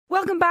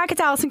Welcome back. It's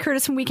Alison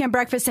Curtis from Weekend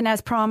Breakfast, and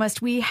as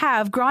promised, we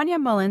have Gráinne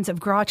Mullins of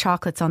Grá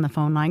Chocolates on the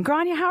phone line.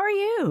 Gráinne, how are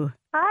you?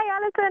 Hi,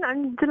 Alison.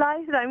 I'm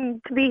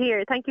delighted to be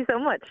here. Thank you so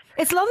much.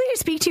 It's lovely to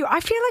speak to you.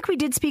 I feel like we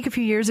did speak a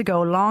few years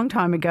ago, a long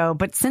time ago,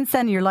 but since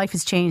then your life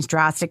has changed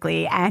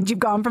drastically and you've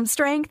gone from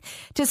strength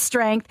to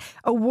strength,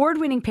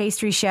 award-winning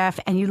pastry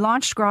chef, and you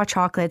launched Grá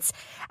Chocolates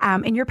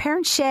in your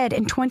parents' shed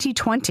in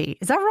 2020.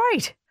 Is that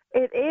right?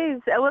 It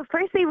is. Well,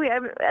 firstly, we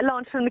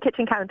launched from the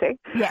kitchen counter.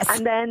 Yes.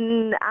 And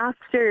then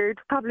after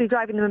probably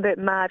driving them a bit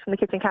mad from the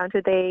kitchen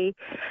counter,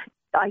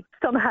 I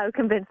somehow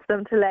convinced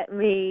them to let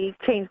me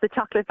change the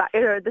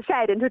the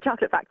shed into a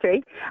chocolate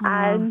factory,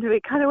 and we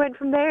kind of went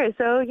from there.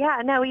 So yeah,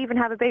 now we even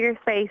have a bigger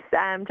space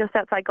just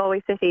outside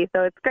Galway City.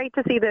 So it's great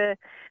to see the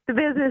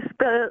business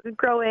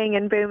growing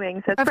and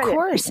booming. So it's brilliant. Of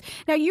course.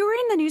 Now you were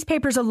in the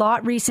newspapers a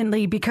lot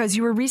recently because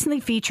you were recently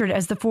featured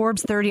as the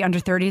Forbes 30 under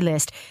 30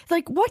 list.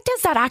 Like, what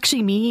does that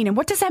actually mean, and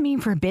what does that mean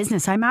for a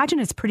business? I imagine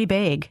it's pretty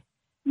big.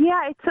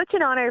 Yeah, it's such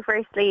an honour,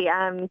 firstly,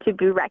 to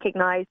be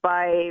recognised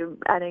by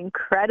an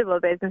incredible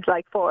business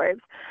like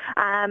Forbes.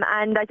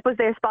 And I suppose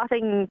they're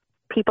spotting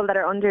people that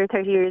are under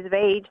 30 years of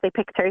age. They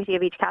pick 30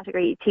 of each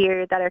category each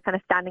year that are kind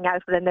of standing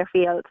out within their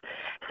field.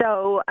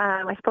 So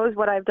I suppose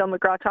what I've done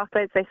with Grá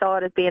Chocolates, I saw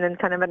it as being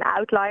kind of an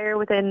outlier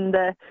within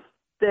the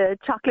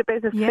chocolate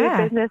business, food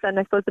business, and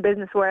I suppose the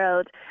business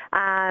world.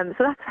 So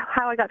that's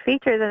how I got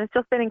featured, and it's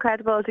just been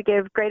incredible to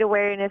give great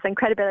awareness and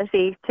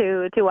credibility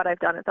to what I've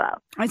done as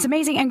well. It's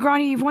amazing. And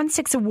Gráinne, you've won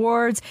 6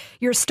 awards.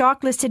 You're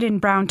stock listed in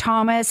Brown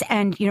Thomas,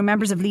 and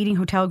members of leading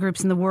hotel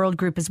groups in the World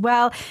Group as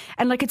well.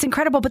 And it's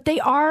incredible, but they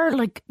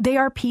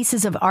are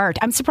pieces of art.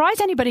 I'm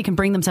surprised anybody can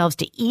bring themselves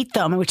to eat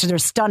them, which they're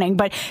stunning,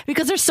 but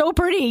because they're so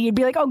pretty, you'd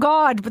be like, oh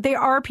God, but they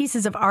are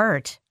pieces of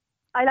art.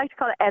 I like to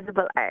call it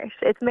edible art.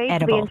 It's made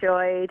to be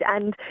enjoyed,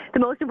 and the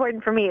most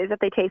important for me is that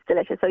they taste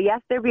delicious. So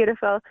yes, they're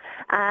beautiful,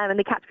 and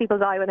they catch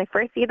people's eye when they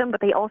first see them,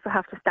 but they also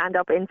have to stand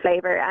up in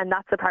flavour, and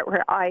that's the part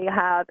where I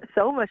have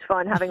so much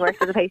fun having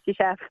worked as a pastry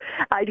chef.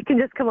 I can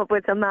just come up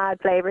with some mad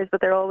flavours,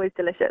 but they're always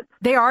delicious.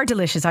 They are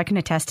delicious. I can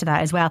attest to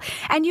that as well.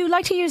 And you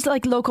like to use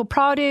local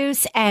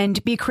produce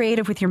and be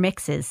creative with your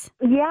mixes.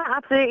 Yeah,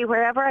 absolutely.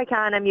 Wherever I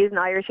can, I'm using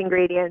Irish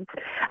ingredients,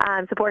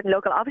 supporting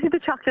local. Obviously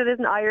the chocolate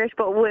isn't Irish,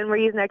 but when we're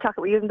using our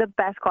chocolate, we're using the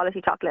best quality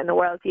chocolate in the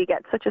world. So you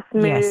get such a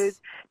smooth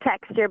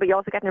texture, but you're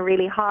also getting a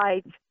really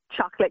high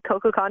chocolate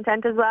cocoa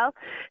content as well.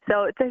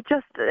 So it's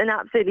just an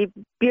absolutely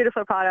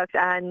beautiful product,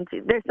 and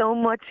there's so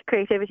much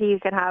creativity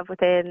you can have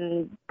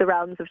within the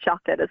realms of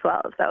chocolate as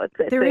well. So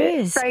it's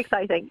very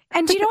exciting.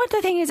 And do you know what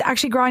the thing is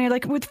actually,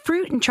 Gráinne, with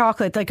fruit and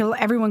chocolate,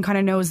 everyone kind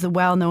of knows the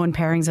well-known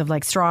pairings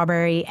of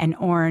strawberry and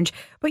orange,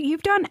 but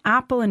you've done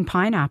apple and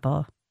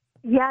pineapple.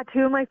 Yeah, 2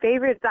 of my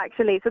favourites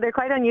actually. So they're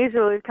quite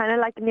unusual. It's kind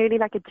of nearly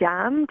like a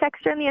jam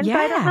texture on the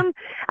inside of them,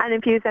 and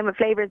infuse them with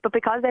flavours. But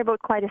because they're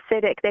both quite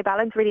acidic, they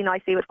balance really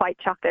nicely with white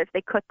chocolate.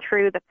 They cut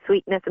through the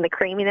sweetness and the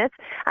creaminess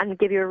and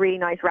give you a really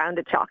nice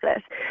rounded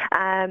chocolate.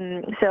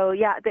 So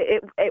yeah,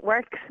 it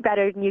works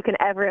better than you can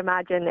ever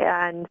imagine,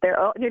 and they're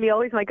nearly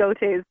always my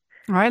go-tos.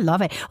 Oh, I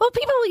love it. Well,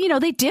 people,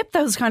 they dip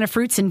those kind of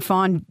fruits in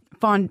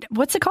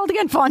what's it called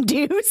again?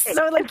 Fondues.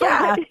 So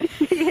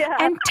yeah.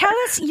 And tell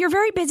us, you're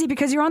very busy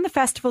because you're on the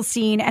festival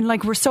scene, and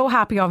we're so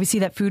happy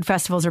obviously that food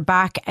festivals are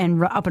back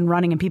and up and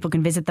running and people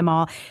can visit them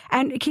all.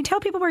 And can you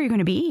tell people where you're going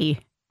to be?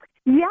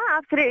 Yeah,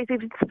 absolutely. So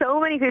we've so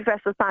many food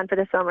festivals planned for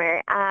this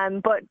summer.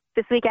 But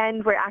this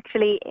weekend we're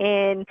actually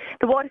in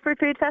the Waterford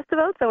Food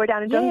Festival. So we're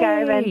down in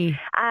Dungarvan,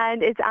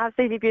 and it's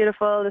absolutely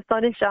beautiful. The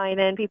sun is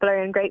shining, people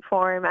are in great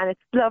form, and it's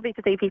lovely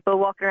to see people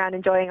walking around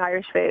enjoying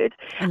Irish food.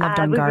 I love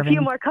Dungarvan. We have a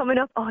few more coming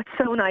up. Oh, it's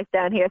so nice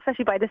down here,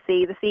 especially by the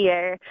sea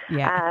air.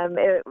 Yeah.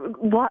 It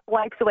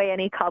wipes away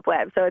any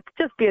cobwebs. So it's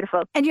just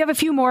beautiful. And you have a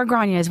few more,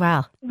 Gráinne, as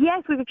well.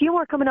 Yes, we have a few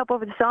more coming up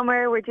over the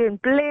summer. We're doing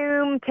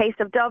Bloom, Taste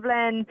of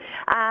Dublin,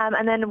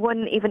 and then one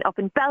even up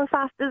in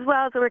Belfast as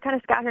well. So we're kind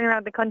of scattering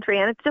around the country,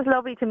 and it's just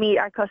lovely to meet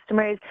our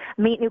customers,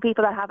 meet new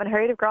people that haven't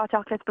heard of Grá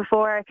Chocolates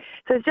before.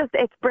 So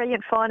it's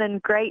brilliant fun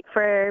and great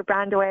for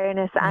brand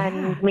awareness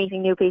and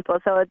meeting new people.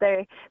 So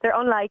they're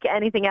unlike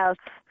anything else.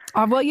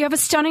 Oh, well, you have a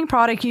stunning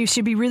product. You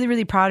should be really,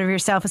 really proud of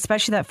yourself,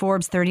 especially that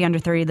Forbes 30 under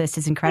 30 list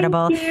is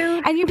incredible. Thank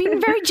you. And you've been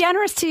very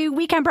generous to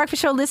Weekend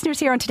Breakfast Show listeners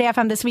here on Today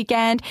FM this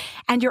weekend.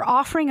 And you're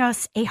offering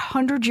us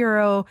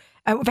 €100,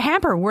 a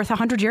hamper worth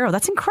 €100.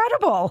 That's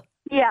incredible.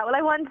 Yeah, well,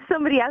 I want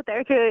somebody out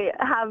there to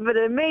have an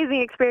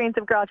amazing experience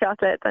of Grá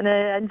Chocolates and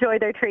enjoy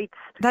their treats.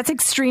 That's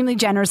extremely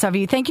generous of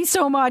you. Thank you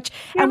so much.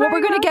 And what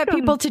we're going to get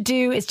people to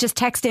do is just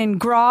text in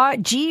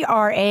Grá,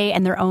 G-R-A,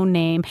 and their own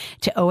name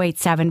to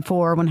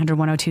 0874 100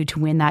 102 to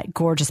win that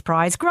gorgeous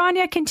prize.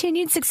 Gráinne,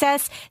 continued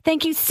success.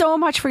 Thank you so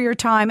much for your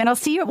time, and I'll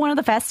see you at one of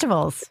the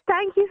festivals.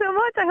 Thank you so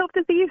much. I hope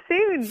to see you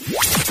soon.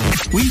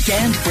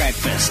 Weekend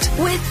Breakfast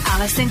with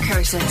Alison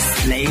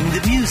Curtis. Playing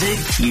the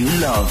music you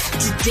love.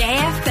 Today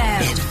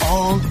FM. It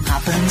all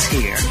happens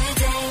here.